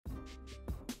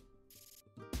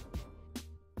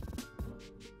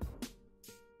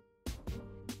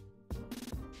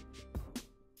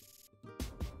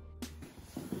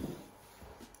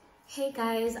Hey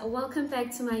guys, welcome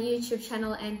back to my YouTube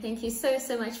channel and thank you so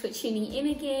much for tuning in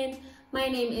again. My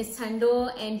name is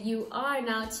Thando and you are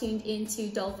now tuned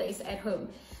into Dollface at Home.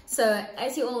 So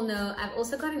as you all know, I've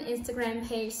also got an Instagram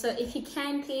page, so if you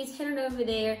can, please head on over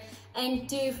there and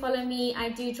do follow me. I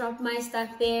do drop my stuff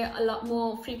there a lot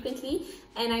more frequently,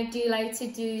 and I do like to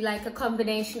do like a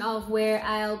combination of where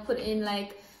I'll put in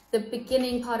like the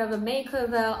beginning part of a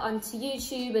makeover onto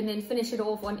YouTube and then finish it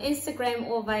off on Instagram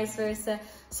or vice versa.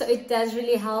 So it does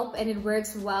really help and it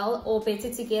works well or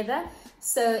better together.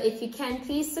 So if you can,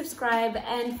 please subscribe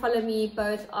and follow me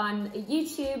both on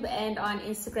YouTube and on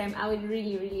Instagram. I would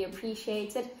really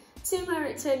appreciate it. To my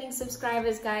returning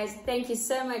subscribers, guys, thank you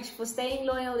so much for staying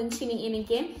loyal and tuning in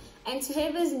again. And to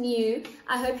whoever's new,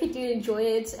 I hope you do enjoy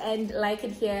it and like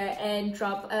it here, and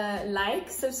drop a like,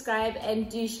 subscribe, and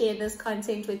do share this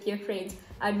content with your friends.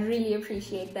 I'd really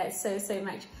appreciate that so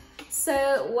much.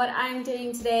 So what I'm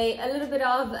doing today, a little bit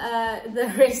of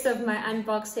the rest of my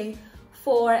unboxing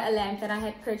for a lamp that I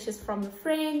had purchased from a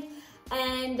friend,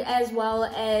 and as well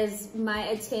as my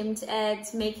attempt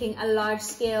at making a large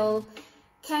scale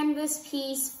canvas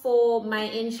piece for my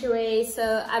entryway.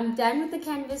 So I'm done with the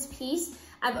canvas piece.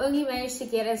 I've only managed to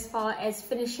get as far as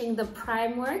finishing the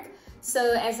prime work.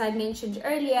 So as I mentioned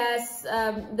earlier,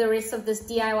 the rest of this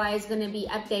DIY is going to be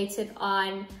updated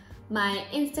on my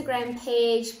Instagram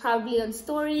page, probably on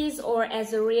stories or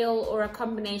as a reel or a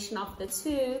combination of the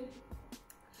two.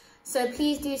 So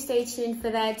please do stay tuned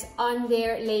for that on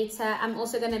there later. I'm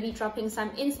also going to be dropping some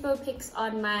inspo pics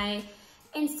on my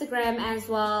Instagram as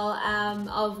well,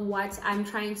 of what I'm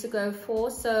trying to go for.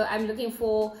 So I'm looking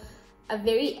for a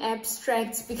very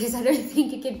abstract, because I don't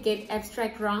think you could get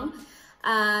abstract wrong.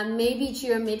 Maybe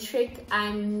geometric,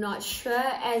 I'm not sure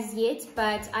as yet,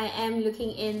 but I am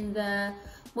looking in the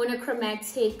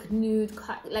monochromatic nude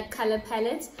color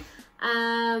palette.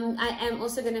 I am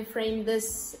also going to frame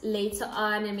this later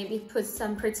on and maybe put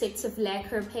some protective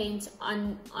lacquer paint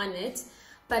on it.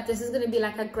 But this is going to be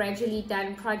like a gradually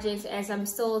done project, as I'm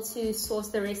still to source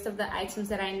the rest of the items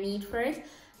that I need for it.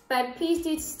 But please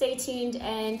do stay tuned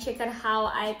and check out how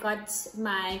I got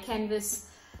my canvas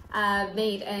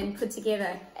made and put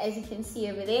together, as you can see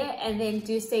over there. And then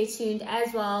do stay tuned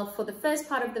as well for the first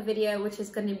part of the video, which is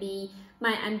going to be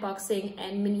my unboxing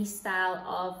and mini style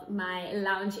of my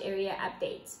lounge area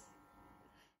update.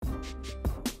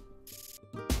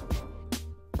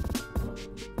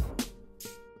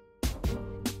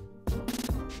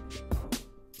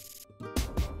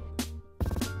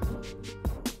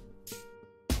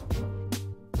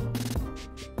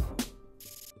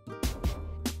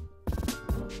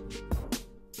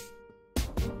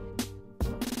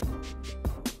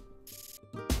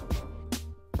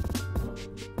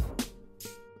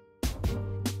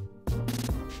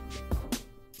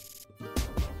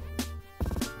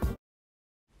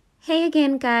 Hey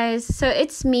again guys, so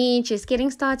it's me just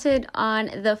getting started on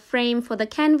the frame for the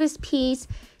canvas piece,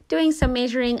 doing some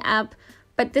measuring up,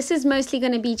 but this is mostly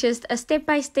going to be just a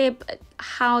step-by-step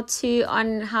how-to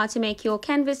on how to make your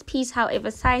canvas piece however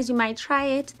size you might try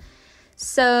it.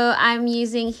 So I'm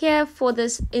using here for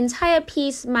this entire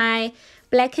piece my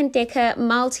Black & Decker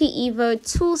Multi-Evo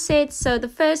tool set. So the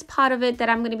first part of it that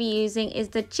I'm going to be using is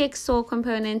the jigsaw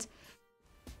component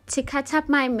to cut up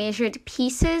my measured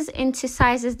pieces into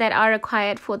sizes that are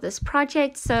required for this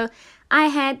project. So I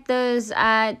had those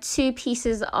 2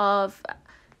 pieces of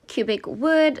cubic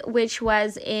wood, which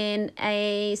was in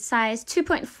a size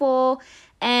 2.4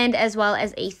 and as well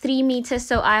as a 3 meter.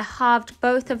 So I halved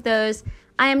both of those.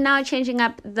 I am now changing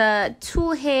up the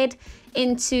tool head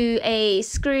into a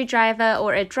screwdriver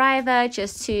or a driver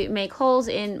just to make holes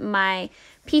in my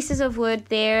pieces of wood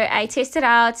there. I test it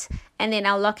out and then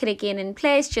I'll lock it again in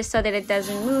place just so that it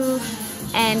doesn't move,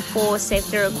 and for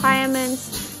safety requirements.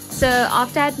 So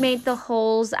after I'd made the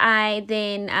holes, I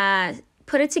then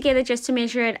put it together just to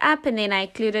measure it up, and then I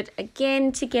glued it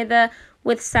again together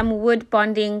with some wood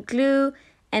bonding glue,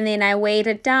 and then I weighed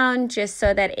it down just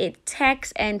so that it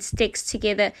tacks and sticks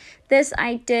together. This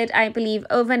I did, I believe,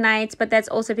 overnight, but that's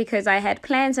also because I had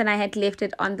plans and I had left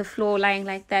it on the floor lying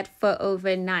like that for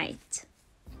overnight.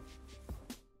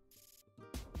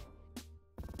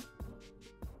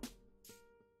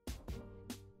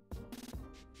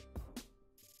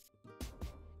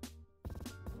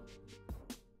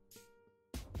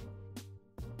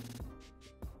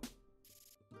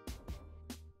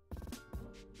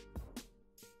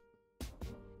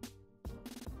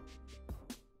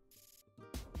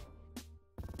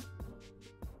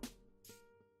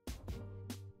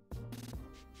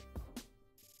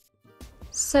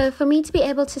 So for me to be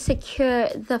able to secure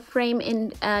the frame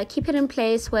and keep it in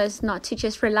place was not to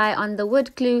just rely on the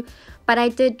wood glue, but I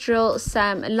did drill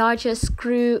some larger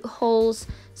screw holes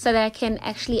so that I can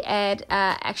actually add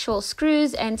actual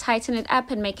screws and tighten it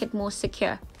up and make it more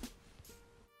secure.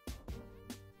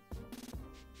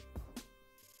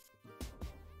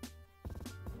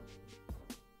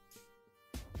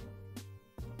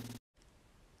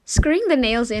 Screwing the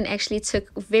nails in actually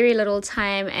took very little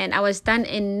time, and I was done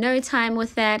in no time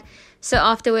with that. So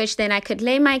after which then I could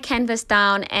lay my canvas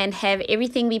down and have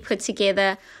everything be put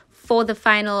together for the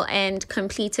final and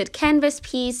completed canvas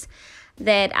piece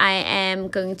that I am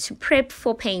going to prep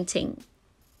for painting.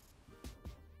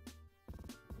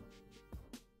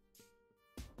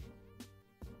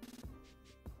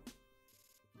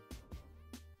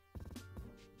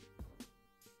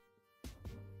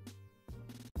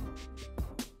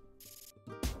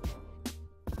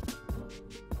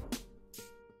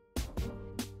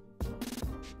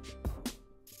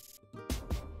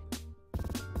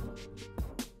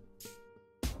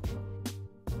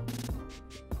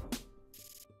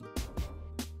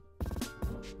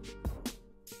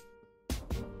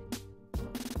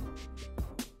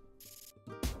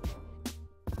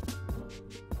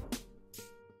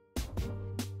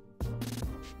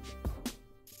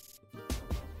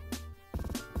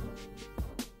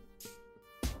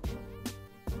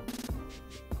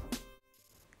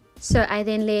 So I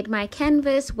then laid my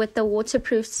canvas with the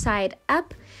waterproof side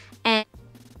up and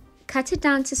cut it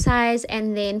down to size,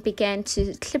 and then began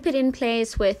to clip it in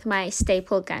place with my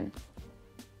staple gun.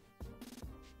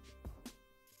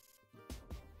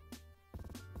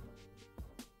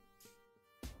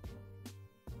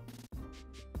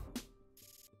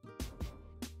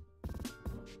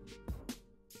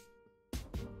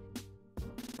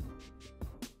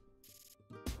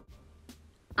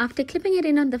 After clipping it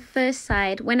in on the first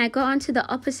side, when I go onto the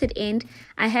opposite end,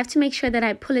 I have to make sure that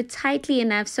I pull it tightly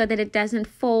enough so that it doesn't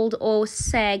fold or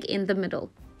sag in the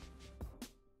middle.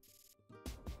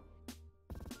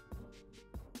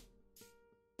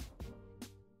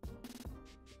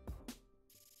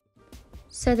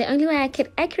 So the only way I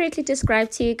could accurately describe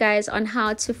to you guys on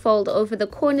how to fold over the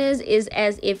corners is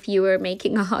as if you were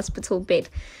making a hospital bed.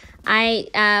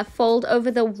 I fold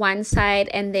over the one side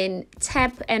and then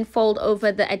tap and fold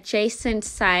over the adjacent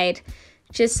side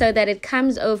just so that it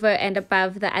comes over and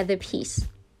above the other piece.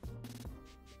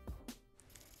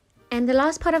 And the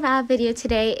last part of our video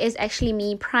today is actually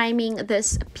me priming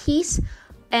this piece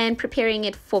and preparing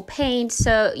it for paint.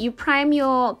 So you prime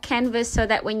your canvas so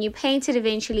that when you paint it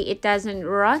eventually it doesn't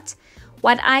rot.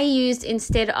 What I used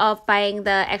instead of buying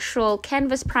the actual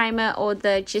canvas primer or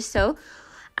the gesso,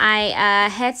 I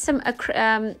had some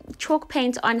chalk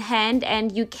paint on hand,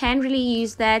 and you can really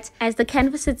use that as the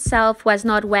canvas itself was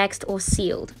not waxed or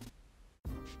sealed.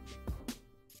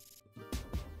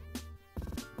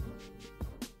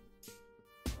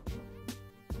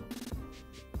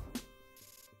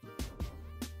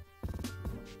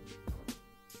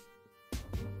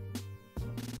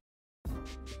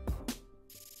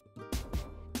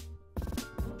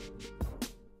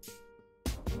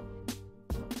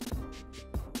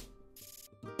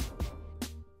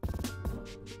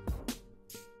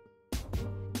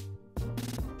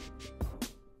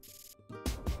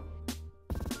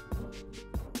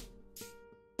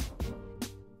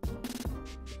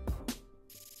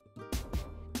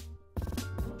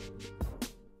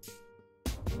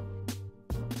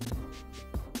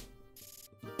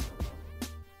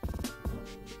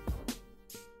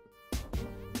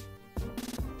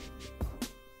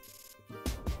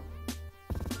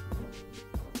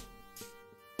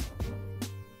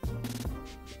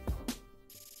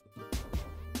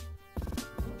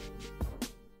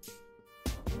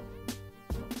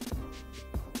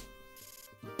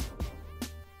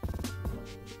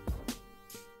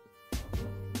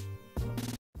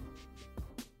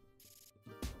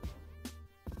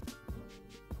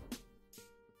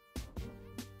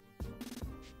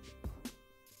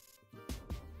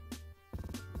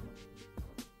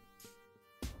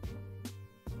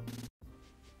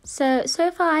 So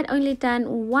far I'd only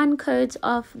done one coat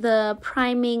of the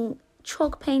priming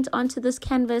chalk paint onto this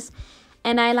canvas,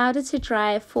 and I allowed it to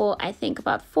dry for I think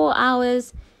about 4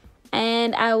 hours,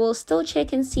 and I will still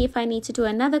check and see if I need to do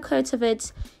another coat of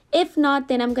it. If not,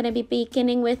 then I'm going to be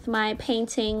beginning with my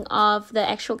painting of the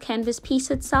actual canvas piece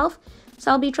itself.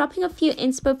 So I'll be dropping a few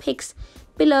inspo pics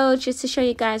below just to show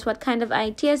you guys what kind of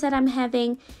ideas that I'm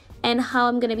having and how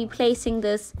I'm going to be placing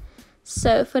this.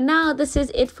 So for now, this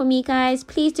is it for me, guys.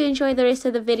 Please do enjoy the rest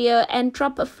of the video and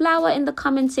drop a flower in the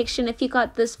comment section if you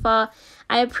got this far.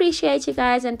 I appreciate you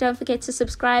guys, and don't forget to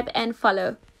subscribe and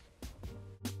follow.